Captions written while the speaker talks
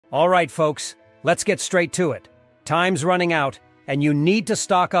All right, folks, let's get straight to it. Time's running out, and you need to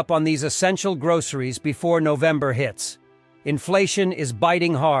stock up on these essential groceries before November hits. Inflation is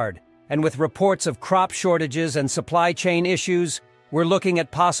biting hard, and with reports of crop shortages and supply chain issues, we're looking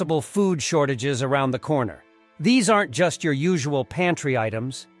at possible food shortages around the corner. These aren't just your usual pantry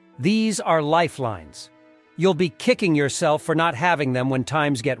items. These are lifelines. You'll be kicking yourself for not having them when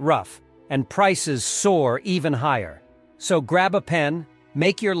times get rough, and prices soar even higher. So grab a pen,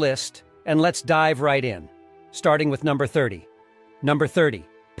 make your list, and let's dive right in. Starting with number 30. Number 30,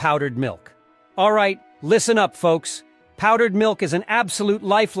 powdered milk. All right, listen up, folks. Powdered milk is an absolute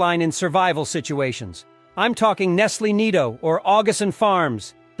lifeline in survival situations. I'm talking Nestle Nido or Augustin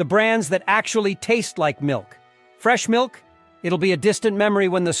Farms, the brands that actually taste like milk. Fresh milk? It'll be a distant memory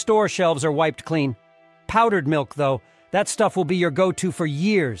when the store shelves are wiped clean. Powdered milk, though, that stuff will be your go-to for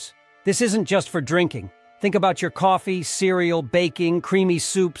years. This isn't just for drinking. Think about your coffee, cereal, baking, creamy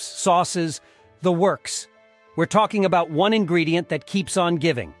soups, sauces, the works. We're talking about one ingredient that keeps on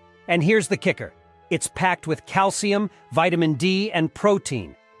giving. And here's the kicker. It's packed with calcium, vitamin D, and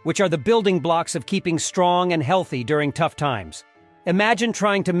protein, which are the building blocks of keeping strong and healthy during tough times. Imagine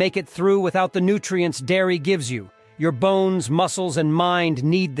trying to make it through without the nutrients dairy gives you. Your bones, muscles, and mind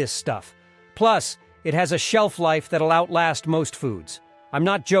need this stuff. Plus, it has a shelf life that'll outlast most foods. I'm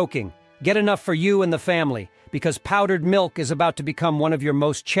not joking. Get enough for you and the family, because powdered milk is about to become one of your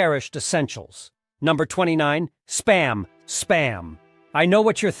most cherished essentials. Number 29, Spam. Spam. I know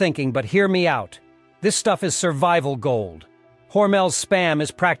what you're thinking, but hear me out. This stuff is survival gold. Hormel's Spam is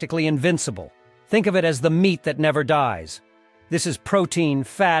practically invincible. Think of it as the meat that never dies. This is protein,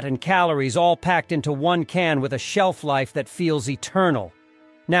 fat, and calories all packed into one can with a shelf life that feels eternal.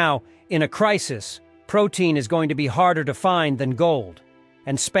 Now, in a crisis, protein is going to be harder to find than gold.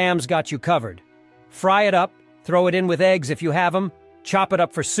 And Spam's got you covered. Fry it up, throw it in with eggs if you have them, chop it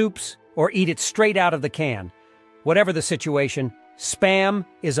up for soups, or eat it straight out of the can. Whatever the situation, Spam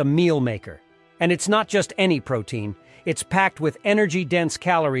is a meal maker. And it's not just any protein. It's packed with energy-dense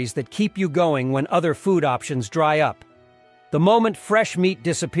calories that keep you going when other food options dry up. The moment fresh meat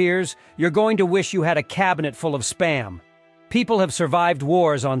disappears, you're going to wish you had a cabinet full of Spam. People have survived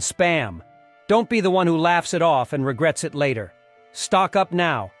wars on Spam. Don't be the one who laughs it off and regrets it later. Stock up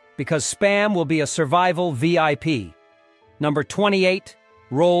now, because Spam will be a survival VIP. Number 28,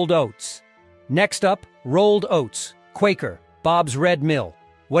 rolled oats. Next up, rolled oats. Quaker, Bob's Red Mill.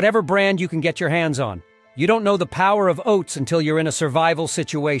 Whatever brand you can get your hands on. You don't know the power of oats until you're in a survival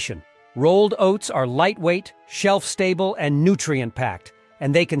situation. Rolled oats are lightweight, shelf-stable, and nutrient-packed,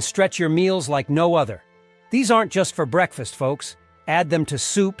 and they can stretch your meals like no other. These aren't just for breakfast, folks. Add them to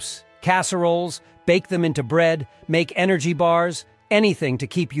soups, casseroles, bake them into bread, make energy bars, anything to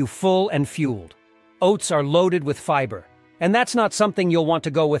keep you full and fueled. Oats are loaded with fiber, and that's not something you'll want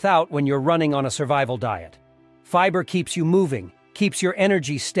to go without when you're running on a survival diet. Fiber keeps you moving, keeps your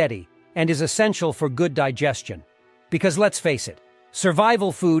energy steady, and is essential for good digestion. Because let's face it,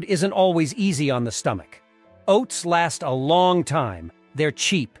 survival food isn't always easy on the stomach. Oats last a long time, they're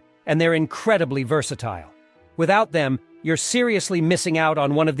cheap, and they're incredibly versatile. Without them, you're seriously missing out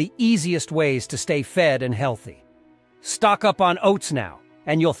on one of the easiest ways to stay fed and healthy. Stock up on oats now,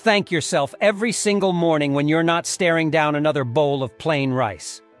 and you'll thank yourself every single morning when you're not staring down another bowl of plain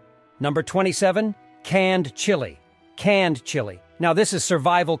rice. Number 27, canned chili. Canned chili. Now this is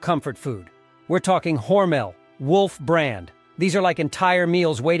survival comfort food. We're talking Hormel, Wolf brand. These are like entire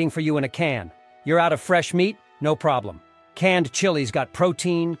meals waiting for you in a can. You're out of fresh meat? No problem. Canned chili's got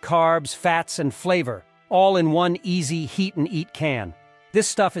protein, carbs, fats, and flavor, all in one easy heat-and-eat can. This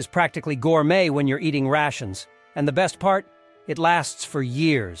stuff is practically gourmet when you're eating rations. And the best part? It lasts for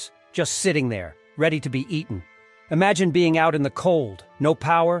years, just sitting there, ready to be eaten. Imagine being out in the cold, no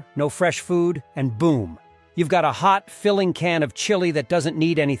power, no fresh food, and boom. You've got a hot, filling can of chili that doesn't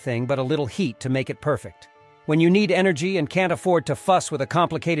need anything but a little heat to make it perfect. When you need energy and can't afford to fuss with a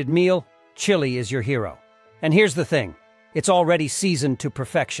complicated meal, chili is your hero. And here's the thing, it's already seasoned to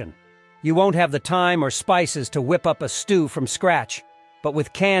perfection. You won't have the time or spices to whip up a stew from scratch, but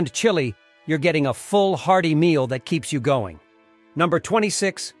with canned chili, you're getting a full, hearty meal that keeps you going. Number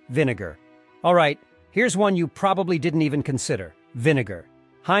 26, vinegar. All right, here's one you probably didn't even consider, vinegar.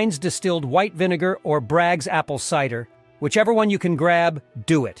 Heinz distilled white vinegar or Bragg's apple cider, whichever one you can grab,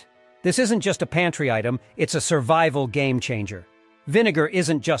 do it. This isn't just a pantry item, it's a survival game changer. Vinegar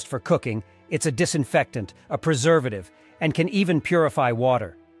isn't just for cooking, it's a disinfectant, a preservative, and can even purify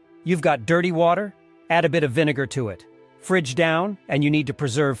water. You've got dirty water? Add a bit of vinegar to it. Fridge down, and you need to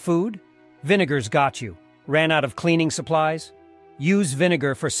preserve food? Vinegar's got you. Ran out of cleaning supplies? Use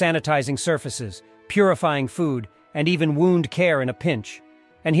vinegar for sanitizing surfaces, purifying food, and even wound care in a pinch.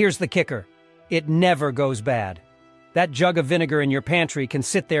 And here's the kicker. It never goes bad. That jug of vinegar in your pantry can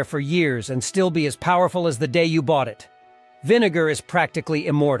sit there for years and still be as powerful as the day you bought it. Vinegar is practically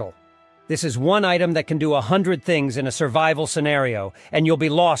immortal. This is one item that can do 100 things in a survival scenario, and you'll be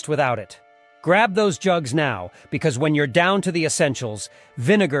lost without it. Grab those jugs now, because when you're down to the essentials,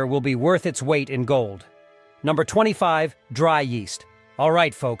 vinegar will be worth its weight in gold. Number 25, dry yeast. All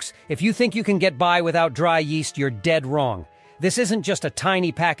right, folks, if you think you can get by without dry yeast, you're dead wrong. This isn't just a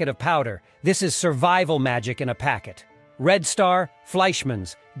tiny packet of powder. This is survival magic in a packet. Red Star,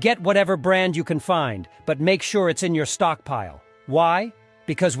 Fleischmann's, get whatever brand you can find, but make sure it's in your stockpile. Why?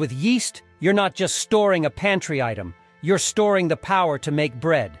 Because with yeast, you're not just storing a pantry item, you're storing the power to make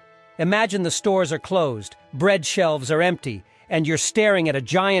bread. Imagine the stores are closed, bread shelves are empty, and you're staring at a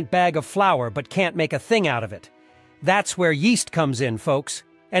giant bag of flour but can't make a thing out of it. That's where yeast comes in, folks.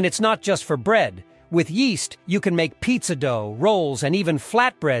 And it's not just for bread. With yeast, you can make pizza dough, rolls, and even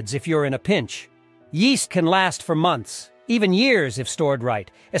flatbreads if you're in a pinch. Yeast can last for months, even years if stored right,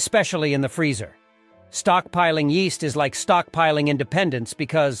 especially in the freezer. Stockpiling yeast is like stockpiling independence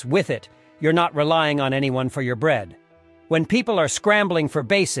because, with it, you're not relying on anyone for your bread. When people are scrambling for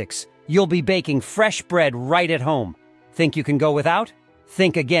basics, you'll be baking fresh bread right at home. Think you can go without?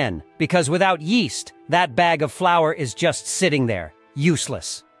 Think again, because without yeast, that bag of flour is just sitting there,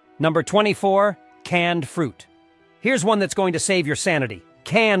 useless. Number 24, canned fruit. Here's one that's going to save your sanity.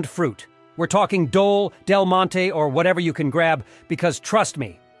 Canned fruit. We're talking Dole, Del Monte, or whatever you can grab, because trust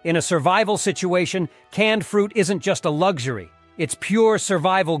me, in a survival situation, canned fruit isn't just a luxury. It's pure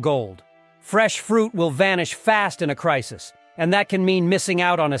survival gold. Fresh fruit will vanish fast in a crisis, and that can mean missing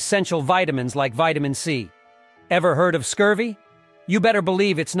out on essential vitamins like vitamin C. Ever heard of scurvy? You better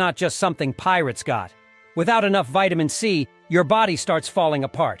believe it's not just something pirates got. Without enough vitamin C, your body starts falling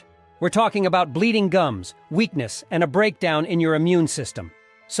apart. We're talking about bleeding gums, weakness, and a breakdown in your immune system.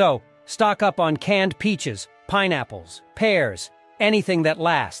 So, stock up on canned peaches, pineapples, pears, anything that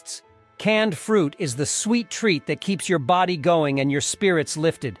lasts. Canned fruit is the sweet treat that keeps your body going and your spirits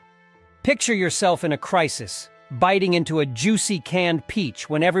lifted. Picture yourself in a crisis, biting into a juicy canned peach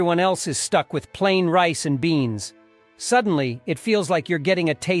when everyone else is stuck with plain rice and beans. Suddenly, it feels like you're getting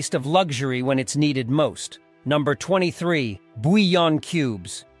a taste of luxury when it's needed most. Number 23, bouillon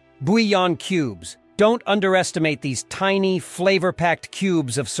cubes. Bouillon cubes. Don't underestimate these tiny, flavor-packed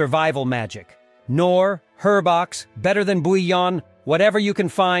cubes of survival magic. Knorr, Herbox, better than bouillon, whatever you can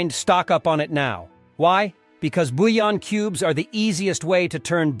find, stock up on it now. Why? Because bouillon cubes are the easiest way to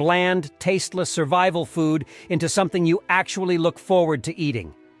turn bland, tasteless survival food into something you actually look forward to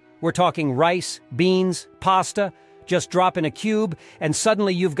eating. We're talking rice, beans, pasta. Just drop in a cube, and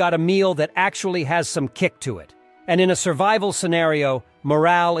suddenly you've got a meal that actually has some kick to it. And in a survival scenario,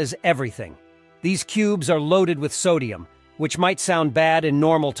 morale is everything. These cubes are loaded with sodium, which might sound bad in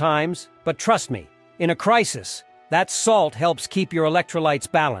normal times, but trust me, in a crisis, that salt helps keep your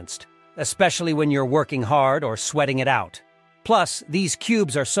electrolytes balanced, especially when you're working hard or sweating it out. Plus, these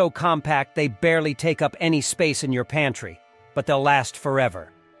cubes are so compact they barely take up any space in your pantry, but they'll last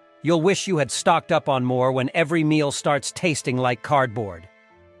forever. You'll wish you had stocked up on more when every meal starts tasting like cardboard.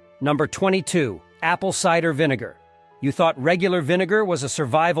 Number 22, apple cider vinegar. You thought regular vinegar was a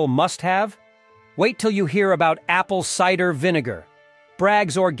survival must-have? Wait till you hear about apple cider vinegar.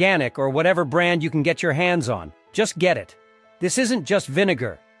 Bragg's Organic or whatever brand you can get your hands on. Just get it. This isn't just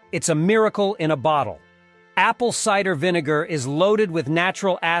vinegar. It's a miracle in a bottle. Apple cider vinegar is loaded with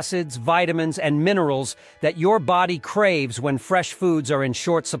natural acids, vitamins, and minerals that your body craves when fresh foods are in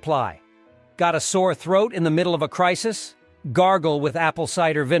short supply. Got a sore throat in the middle of a crisis? Gargle with apple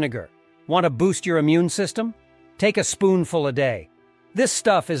cider vinegar. Want to boost your immune system? Take a spoonful a day. This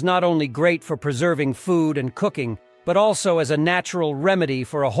stuff is not only great for preserving food and cooking, but also as a natural remedy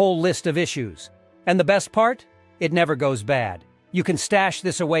for a whole list of issues. And the best part? It never goes bad. You can stash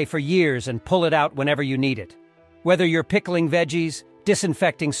this away for years and pull it out whenever you need it. Whether you're pickling veggies,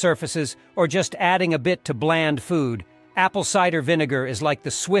 disinfecting surfaces, or just adding a bit to bland food, apple cider vinegar is like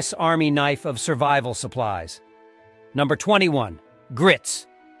the Swiss Army knife of survival supplies. Number 21, grits.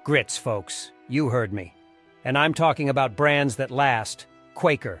 Grits, folks. You heard me. And I'm talking about brands that last.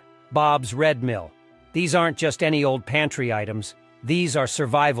 Quaker, Bob's Red Mill. These aren't just any old pantry items. These are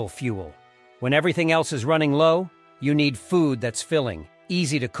survival fuel. When everything else is running low, you need food that's filling,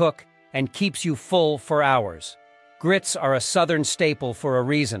 easy to cook, and keeps you full for hours. Grits are a southern staple for a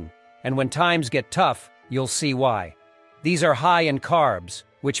reason, and when times get tough, you'll see why. These are high in carbs,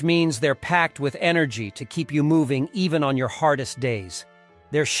 which means they're packed with energy to keep you moving even on your hardest days.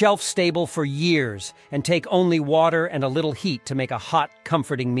 They're shelf-stable for years and take only water and a little heat to make a hot,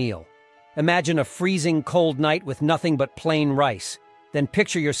 comforting meal. Imagine a freezing cold night with nothing but plain rice. Then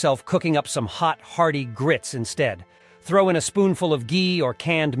picture yourself cooking up some hot, hearty grits instead. Throw in a spoonful of ghee or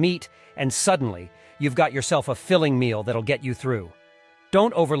canned meat, and suddenly, you've got yourself a filling meal that'll get you through.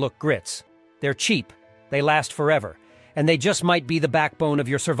 Don't overlook grits. They're cheap, they last forever, and they just might be the backbone of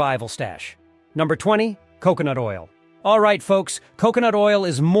your survival stash. Number 20, coconut oil. All right, folks, coconut oil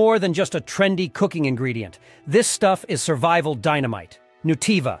is more than just a trendy cooking ingredient. This stuff is survival dynamite.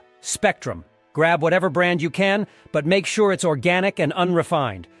 Nutiva, Spectrum. Grab whatever brand you can, but make sure it's organic and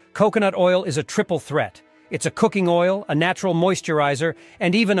unrefined. Coconut oil is a triple threat. It's a cooking oil, a natural moisturizer,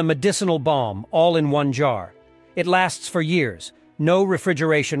 and even a medicinal balm, all in one jar. It lasts for years, no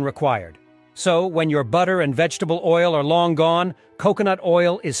refrigeration required. So, when your butter and vegetable oil are long gone, coconut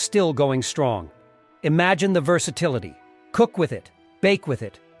oil is still going strong. Imagine the versatility. Cook with it, bake with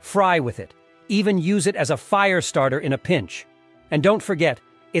it, fry with it, even use it as a fire starter in a pinch. And don't forget,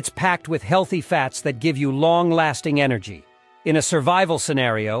 it's packed with healthy fats that give you long-lasting energy. In a survival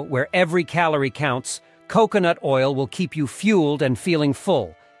scenario where every calorie counts, coconut oil will keep you fueled and feeling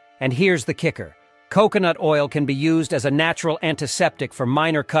full. And here's the kicker. Coconut oil can be used as a natural antiseptic for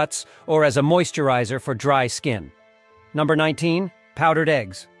minor cuts or as a moisturizer for dry skin. Number 19, powdered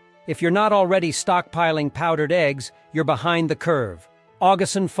eggs. If you're not already stockpiling powdered eggs, you're behind the curve.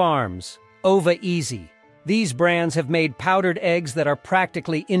 Augason Farms, Ova Easy. These brands have made powdered eggs that are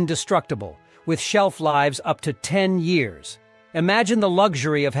practically indestructible, with shelf lives up to 10 years. Imagine the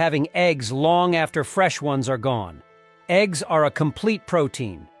luxury of having eggs long after fresh ones are gone. Eggs are a complete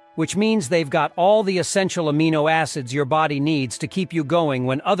protein, which means they've got all the essential amino acids your body needs to keep you going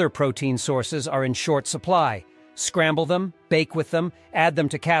when other protein sources are in short supply. Scramble them, bake with them, add them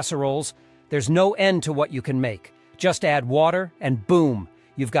to casseroles. There's no end to what you can make. Just add water and boom,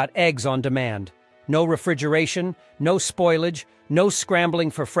 you've got eggs on demand. No refrigeration, no spoilage, no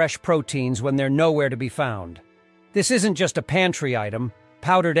scrambling for fresh proteins when they're nowhere to be found. This isn't just a pantry item.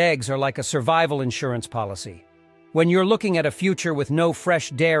 Powdered eggs are like a survival insurance policy. When you're looking at a future with no fresh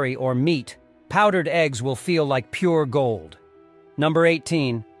dairy or meat, powdered eggs will feel like pure gold. Number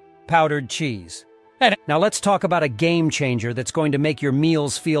 18, powdered cheese. Now let's talk about a game changer that's going to make your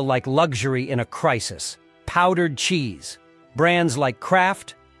meals feel like luxury in a crisis. Powdered cheese. Brands like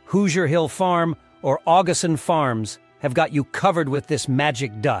Kraft, Hoosier Hill Farm, or Augason Farms have got you covered with this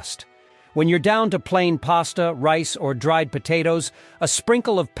magic dust. When you're down to plain pasta, rice, or dried potatoes, a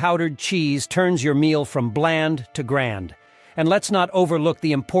sprinkle of powdered cheese turns your meal from bland to grand. And let's not overlook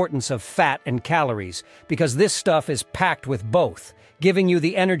the importance of fat and calories, because this stuff is packed with both, giving you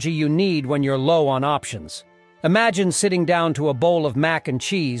the energy you need when you're low on options. Imagine sitting down to a bowl of mac and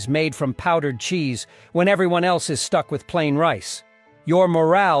cheese made from powdered cheese when everyone else is stuck with plain rice. Your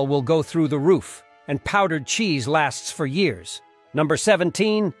morale will go through the roof, and powdered cheese lasts for years. Number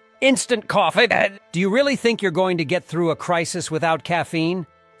 17, instant coffee. Do you really think you're going to get through a crisis without caffeine?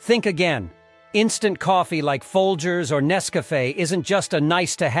 Think again. Instant coffee like Folgers or Nescafe isn't just a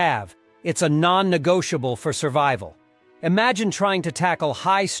nice-to-have, it's a non-negotiable for survival. Imagine trying to tackle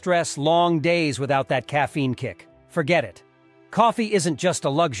high-stress, long days without that caffeine kick. Forget it. Coffee isn't just a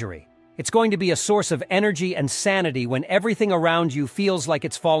luxury. It's going to be a source of energy and sanity when everything around you feels like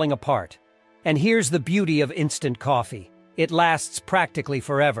it's falling apart. And here's the beauty of instant coffee. It lasts practically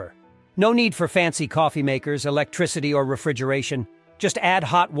forever. No need for fancy coffee makers, electricity, or refrigeration. Just add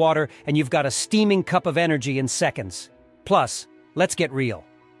hot water and you've got a steaming cup of energy in seconds. Plus, let's get real.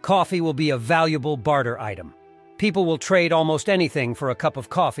 Coffee will be a valuable barter item. People will trade almost anything for a cup of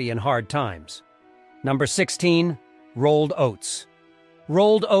coffee in hard times. Number 16, rolled oats.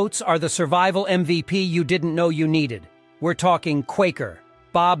 Rolled oats are the survival MVP you didn't know you needed. We're talking Quaker,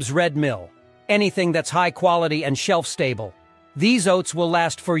 Bob's Red Mill, anything that's high quality and shelf stable. These oats will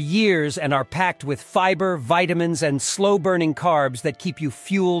last for years and are packed with fiber, vitamins, and slow-burning carbs that keep you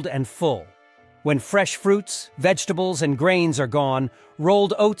fueled and full. When fresh fruits, vegetables, and grains are gone,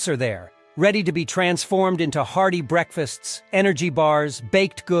 rolled oats are there, ready to be transformed into hearty breakfasts, energy bars,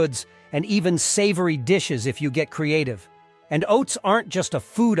 baked goods, and even savory dishes if you get creative. And oats aren't just a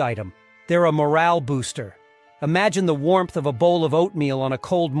food item, they're a morale booster. Imagine the warmth of a bowl of oatmeal on a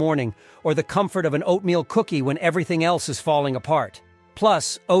cold morning, or the comfort of an oatmeal cookie when everything else is falling apart.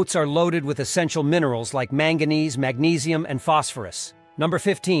 Plus, oats are loaded with essential minerals like manganese, magnesium, and phosphorus. Number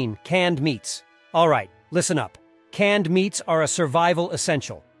 15, canned meats. All right, listen up. Canned meats are a survival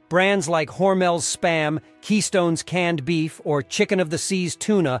essential. Brands like Hormel's Spam, Keystone's canned beef, or Chicken of the Seas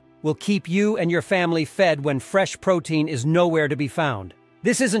tuna will keep you and your family fed when fresh protein is nowhere to be found.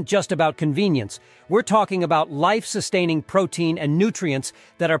 This isn't just about convenience. We're talking about life-sustaining protein and nutrients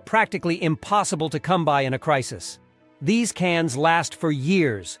that are practically impossible to come by in a crisis. These cans last for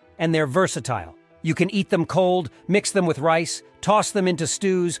years, and they're versatile. You can eat them cold, mix them with rice, toss them into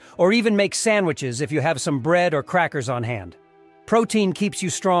stews, or even make sandwiches if you have some bread or crackers on hand. Protein keeps you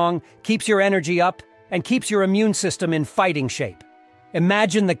strong, keeps your energy up, and keeps your immune system in fighting shape.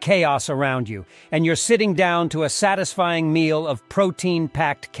 Imagine the chaos around you, and you're sitting down to a satisfying meal of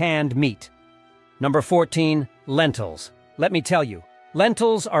protein-packed canned meat. Number 14, lentils. Let me tell you,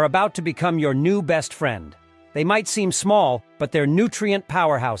 lentils are about to become your new best friend. They might seem small, but they're nutrient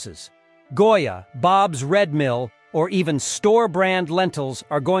powerhouses. Goya, Bob's Red Mill, or even store-brand lentils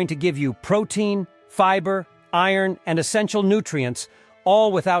are going to give you protein, fiber, iron, and essential nutrients,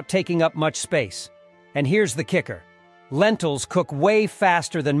 all without taking up much space. And here's the kicker. Lentils cook way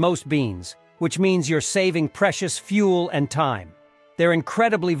faster than most beans, which means you're saving precious fuel and time. They're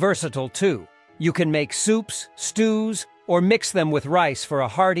incredibly versatile, too. You can make soups, stews, or mix them with rice for a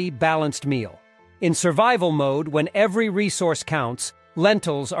hearty, balanced meal. In survival mode, when every resource counts,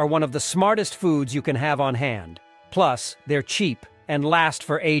 lentils are one of the smartest foods you can have on hand. Plus, they're cheap and last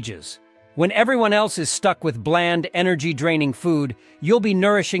for ages. When everyone else is stuck with bland, energy-draining food, you'll be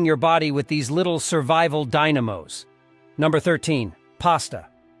nourishing your body with these little survival dynamos. Number 13, pasta.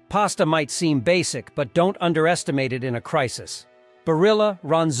 Pasta might seem basic, but don't underestimate it in a crisis. Barilla,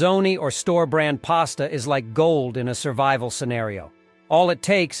 Ronzoni, or store-brand pasta is like gold in a survival scenario. All it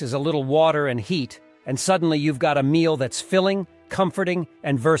takes is a little water and heat, and suddenly you've got a meal that's filling, comforting,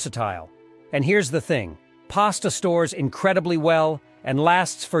 and versatile. And here's the thing. Pasta stores incredibly well and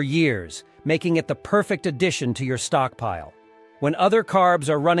lasts for years, making it the perfect addition to your stockpile. When other carbs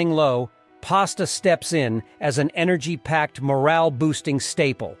are running low, pasta steps in as an energy-packed, morale-boosting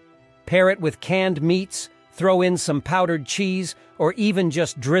staple. Pair it with canned meats, throw in some powdered cheese, or even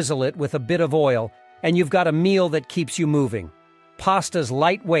just drizzle it with a bit of oil, and you've got a meal that keeps you moving. Pasta's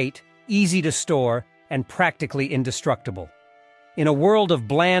lightweight, easy to store, and practically indestructible. In a world of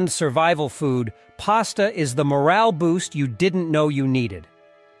bland survival food, pasta is the morale boost you didn't know you needed.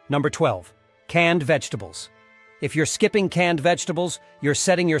 Number 12, canned vegetables. If you're skipping canned vegetables, you're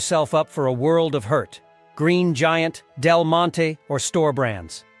setting yourself up for a world of hurt. Green Giant, Del Monte, or store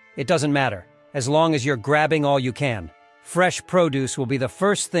brands. It doesn't matter, as long as you're grabbing all you can. Fresh produce will be the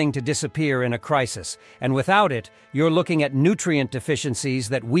first thing to disappear in a crisis, and without it, you're looking at nutrient deficiencies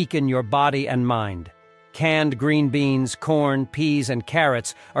that weaken your body and mind. Canned green beans, corn, peas, and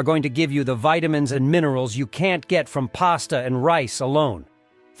carrots are going to give you the vitamins and minerals you can't get from pasta and rice alone.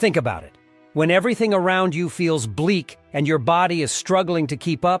 Think about it. When everything around you feels bleak and your body is struggling to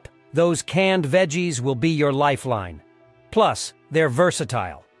keep up, those canned veggies will be your lifeline. Plus, they're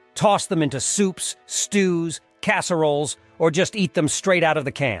versatile. Toss them into soups, stews, casseroles, or just eat them straight out of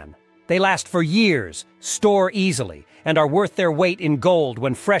the can. They last for years, store easily, and are worth their weight in gold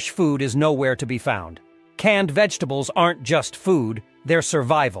when fresh food is nowhere to be found. Canned vegetables aren't just food, they're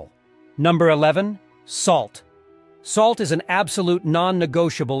survival. Number 11, salt. Salt is an absolute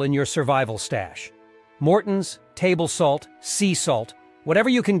non-negotiable in your survival stash. Morton's, table salt, sea salt, whatever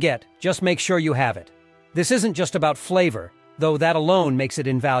you can get, just make sure you have it. This isn't just about flavor, though that alone makes it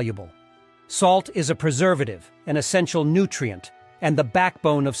invaluable. Salt is a preservative, an essential nutrient, and the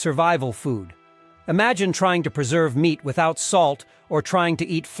backbone of survival food. Imagine trying to preserve meat without salt or trying to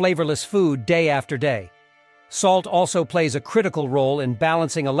eat flavorless food day after day. Salt also plays a critical role in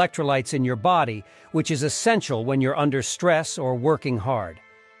balancing electrolytes in your body, which is essential when you're under stress or working hard.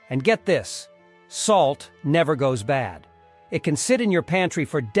 And get this, salt never goes bad. It can sit in your pantry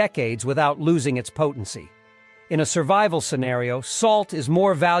for decades without losing its potency. In a survival scenario, salt is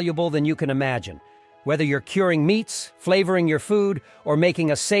more valuable than you can imagine. Whether you're curing meats, flavoring your food, or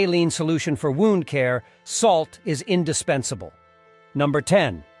making a saline solution for wound care, salt is indispensable. Number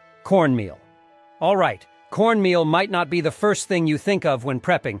 10, cornmeal. All right, cornmeal might not be the first thing you think of when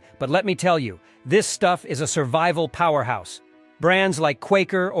prepping, but let me tell you, this stuff is a survival powerhouse. Brands like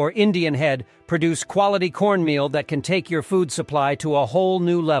Quaker or Indian Head produce quality cornmeal that can take your food supply to a whole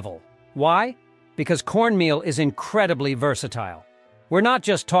new level. Why? Because cornmeal is incredibly versatile. We're not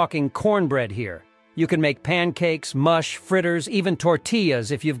just talking cornbread here. You can make pancakes, mush, fritters, even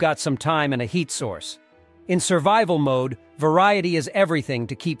tortillas if you've got some time and a heat source. In survival mode, variety is everything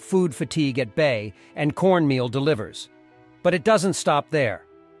to keep food fatigue at bay, and cornmeal delivers. But it doesn't stop there.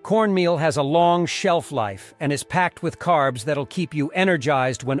 Cornmeal has a long shelf life and is packed with carbs that'll keep you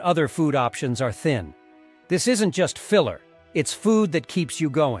energized when other food options are thin. This isn't just filler, it's food that keeps you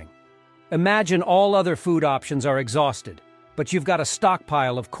going. Imagine all other food options are exhausted, but you've got a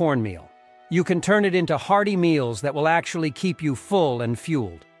stockpile of cornmeal. You can turn it into hearty meals that will actually keep you full and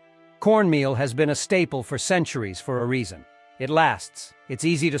fueled. Cornmeal has been a staple for centuries for a reason. It lasts, it's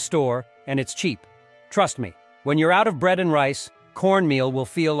easy to store, and it's cheap. Trust me, when you're out of bread and rice, cornmeal will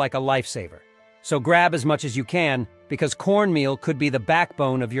feel like a lifesaver. so grab as much as you can because cornmeal could be the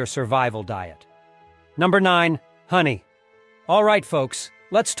backbone of your survival diet. Number 9. Honey. All right, folks,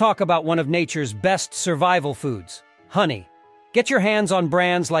 let's talk about one of nature's best survival foods, honey. Get your hands on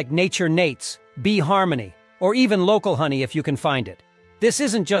brands like Nature Nate's, Bee Harmony, or even local honey if you can find it. This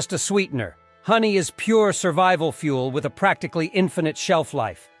isn't just a sweetener. Honey is pure survival fuel with a practically infinite shelf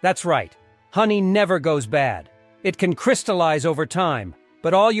life. That's right. Honey never goes bad. It can crystallize over time,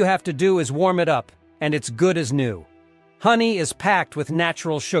 but all you have to do is warm it up, and it's good as new. Honey is packed with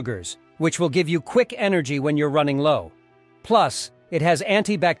natural sugars, which will give you quick energy when you're running low. Plus, it has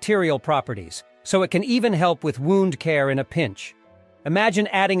antibacterial properties, so it can even help with wound care in a pinch. Imagine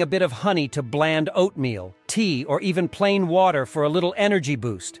adding a bit of honey to bland oatmeal, tea, or even plain water for a little energy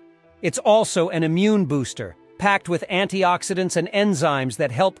boost. It's also an immune booster, packed with antioxidants and enzymes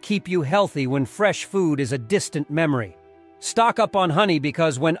that help keep you healthy when fresh food is a distant memory. Stock up on honey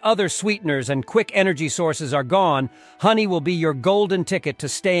because when other sweeteners and quick energy sources are gone, honey will be your golden ticket to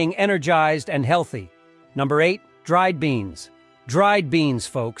staying energized and healthy. Number 8. Dried beans. Dried beans,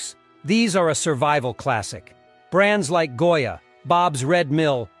 folks. These are a survival classic. Brands like Goya, Bob's Red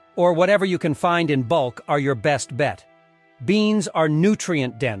Mill, or whatever you can find in bulk are your best bet. Beans are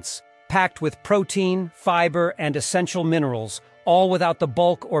nutrient-dense, packed with protein, fiber, and essential minerals, all without the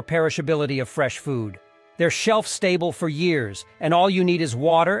bulk or perishability of fresh food. They're shelf-stable for years, and all you need is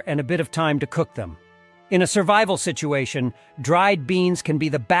water and a bit of time to cook them. In a survival situation, dried beans can be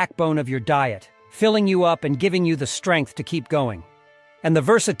the backbone of your diet, filling you up and giving you the strength to keep going. And the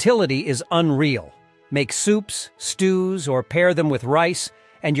versatility is unreal. Make soups, stews, or pair them with rice,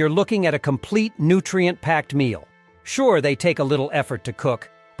 and you're looking at a complete nutrient-packed meal. Sure, they take a little effort to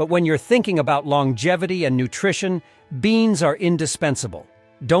cook, but when you're thinking about longevity and nutrition, beans are indispensable.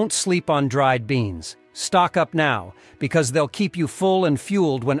 Don't sleep on dried beans. Stock up now, because they'll keep you full and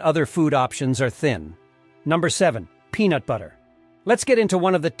fueled when other food options are thin. Number 7. Peanut butter. Let's get into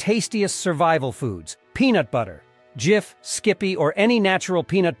one of the tastiest survival foods, peanut butter. Jif, Skippy, or any natural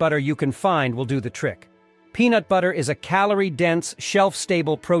peanut butter you can find will do the trick. Peanut butter is a calorie-dense,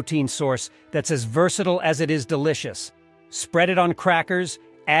 shelf-stable protein source that's as versatile as it is delicious. Spread it on crackers,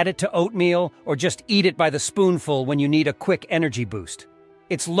 add it to oatmeal, or just eat it by the spoonful when you need a quick energy boost.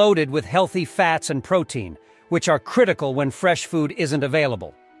 It's loaded with healthy fats and protein, which are critical when fresh food isn't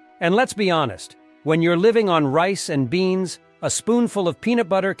available. And let's be honest, when you're living on rice and beans, a spoonful of peanut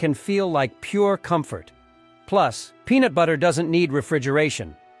butter can feel like pure comfort. Plus, peanut butter doesn't need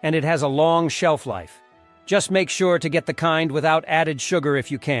refrigeration, and it has a long shelf life. Just make sure to get the kind without added sugar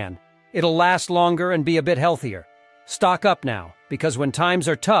if you can. It'll last longer and be a bit healthier. Stock up now, because when times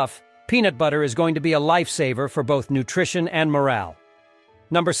are tough, peanut butter is going to be a lifesaver for both nutrition and morale.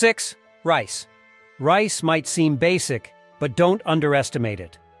 Number 6. Rice. Rice might seem basic, but don't underestimate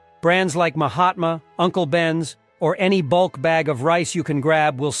it. Brands like Mahatma, Uncle Ben's, or any bulk bag of rice you can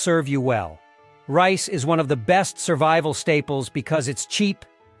grab will serve you well. Rice is one of the best survival staples because it's cheap,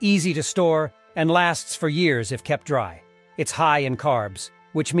 easy to store, and lasts for years if kept dry. It's high in carbs,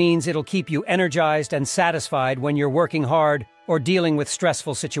 which means it'll keep you energized and satisfied when you're working hard or dealing with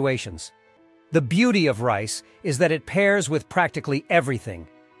stressful situations. The beauty of rice is that it pairs with practically everything: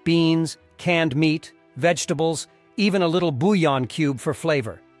 beans, canned meat, vegetables, even a little bouillon cube for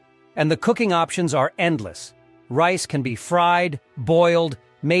flavor. And the cooking options are endless. Rice can be fried, boiled,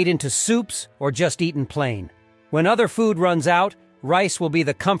 made into soups, or just eaten plain. When other food runs out, rice will be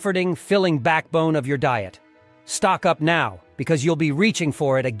the comforting, filling backbone of your diet. Stock up now, because you'll be reaching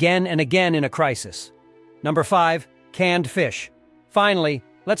for it again and again in a crisis. Number 5. Canned fish. Finally,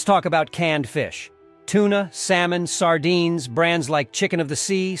 let's talk about canned fish. Tuna, salmon, sardines, brands like Chicken of the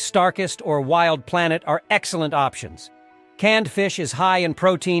Sea, Starkist, or Wild Planet are excellent options. Canned fish is high in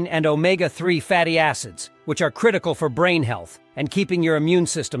protein and omega-3 fatty acids, which are critical for brain health and keeping your immune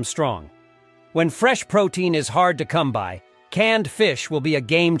system strong. When fresh protein is hard to come by, canned fish will be a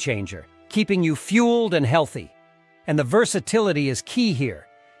game changer, keeping you fueled and healthy. And the versatility is key here.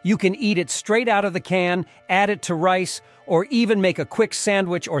 You can eat it straight out of the can, add it to rice, or even make a quick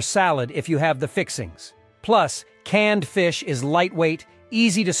sandwich or salad if you have the fixings. Plus, canned fish is lightweight,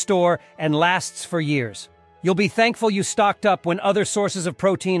 easy to store, and lasts for years. You'll be thankful you stocked up when other sources of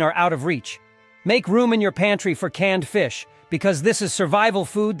protein are out of reach. Make room in your pantry for canned fish, because this is survival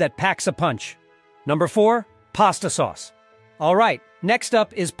food that packs a punch. Number 4. Pasta sauce. All right, next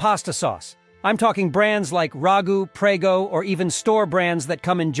up is pasta sauce. I'm talking brands like Ragu, Prego, or even store brands that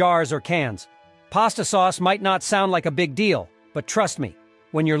come in jars or cans. Pasta sauce might not sound like a big deal, but trust me,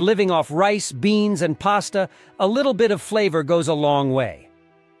 when you're living off rice, beans, and pasta, a little bit of flavor goes a long way.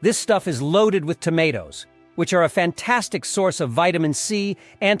 This stuff is loaded with tomatoes, which are a fantastic source of vitamin C,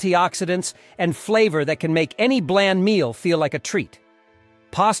 antioxidants, and flavor that can make any bland meal feel like a treat.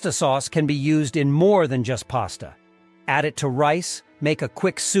 Pasta sauce can be used in more than just pasta. Add it to rice, make a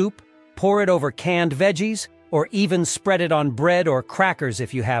quick soup, pour it over canned veggies, or even spread it on bread or crackers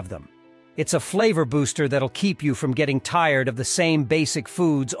if you have them. It's a flavor booster that'll keep you from getting tired of the same basic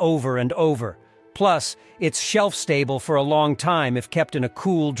foods over and over. Plus, it's shelf-stable for a long time if kept in a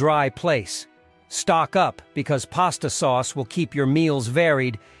cool, dry place. Stock up, because pasta sauce will keep your meals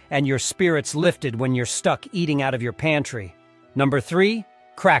varied and your spirits lifted when you're stuck eating out of your pantry. Number 3,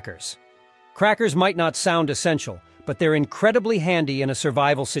 crackers. Crackers might not sound essential, but they're incredibly handy in a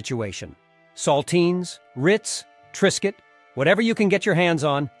survival situation. Saltines, Ritz, Triscuit, whatever you can get your hands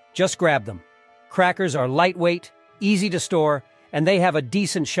on, just grab them. Crackers are lightweight, easy to store, and they have a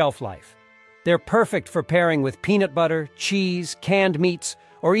decent shelf life. They're perfect for pairing with peanut butter, cheese, canned meats,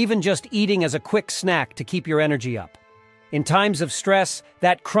 or even just eating as a quick snack to keep your energy up. In times of stress,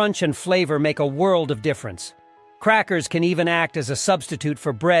 that crunch and flavor make a world of difference. Crackers can even act as a substitute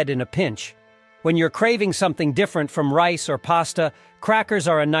for bread in a pinch. When you're craving something different from rice or pasta, crackers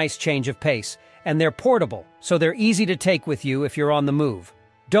are a nice change of pace, and they're portable, so they're easy to take with you if you're on the move.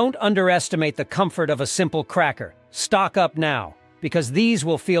 Don't underestimate the comfort of a simple cracker. Stock up now, because these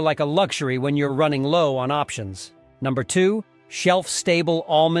will feel like a luxury when you're running low on options. Number 2, shelf-stable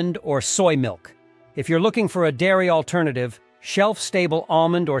almond or soy milk. If you're looking for a dairy alternative, shelf-stable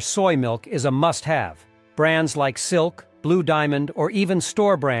almond or soy milk is a must-have. Brands like Silk, Blue Diamond, or even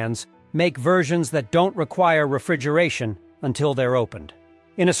store brands make versions that don't require refrigeration until they're opened.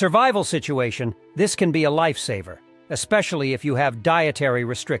 In a survival situation, this can be a lifesaver, especially if you have dietary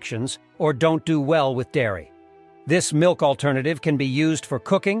restrictions or don't do well with dairy. This milk alternative can be used for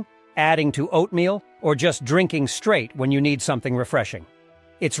cooking, adding to oatmeal, or just drinking straight when you need something refreshing.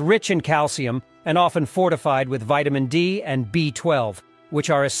 It's rich in calcium and often fortified with vitamin D and B12, which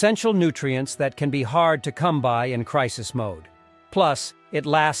are essential nutrients that can be hard to come by in crisis mode. Plus, it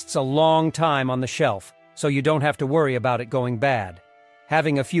lasts a long time on the shelf, so you don't have to worry about it going bad.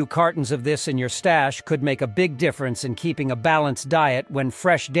 Having a few cartons of this in your stash could make a big difference in keeping a balanced diet when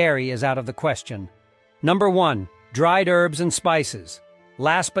fresh dairy is out of the question. Number 1, dried herbs and spices.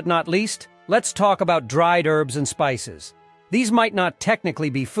 Last but not least, let's talk about dried herbs and spices. These might not technically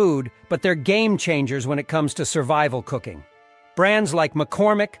be food, but they're game changers when it comes to survival cooking. Brands like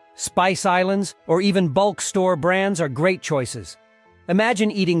McCormick, Spice Islands, or even bulk store brands are great choices.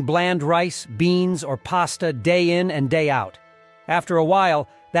 Imagine eating bland rice, beans, or pasta day in and day out. After a while,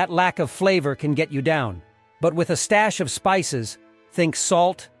 that lack of flavor can get you down. But with a stash of spices, think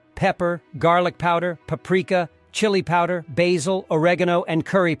salt, pepper, garlic powder, paprika, chili powder, basil, oregano, and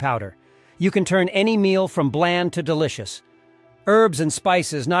curry powder. You can turn any meal from bland to delicious. Herbs and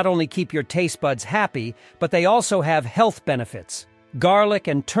spices not only keep your taste buds happy, but they also have health benefits. Garlic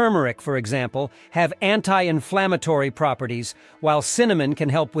and turmeric, for example, have anti-inflammatory properties, while cinnamon can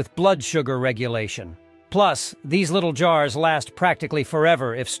help with blood sugar regulation. Plus, these little jars last practically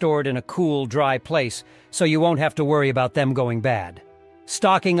forever if stored in a cool, dry place, so you won't have to worry about them going bad.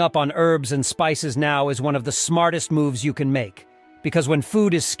 Stocking up on herbs and spices now is one of the smartest moves you can make, because when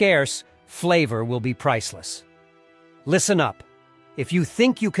food is scarce, flavor will be priceless. Listen up. If you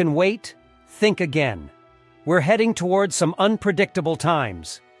think you can wait, think again. We're heading towards some unpredictable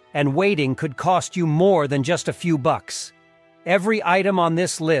times, and waiting could cost you more than just a few bucks. Every item on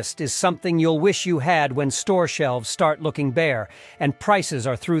this list is something you'll wish you had when store shelves start looking bare and prices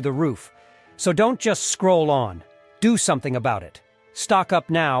are through the roof. So don't just scroll on. Do something about it. Stock up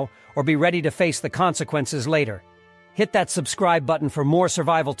now or be ready to face the consequences later. Hit that subscribe button for more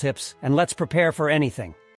survival tips, and let's prepare for anything.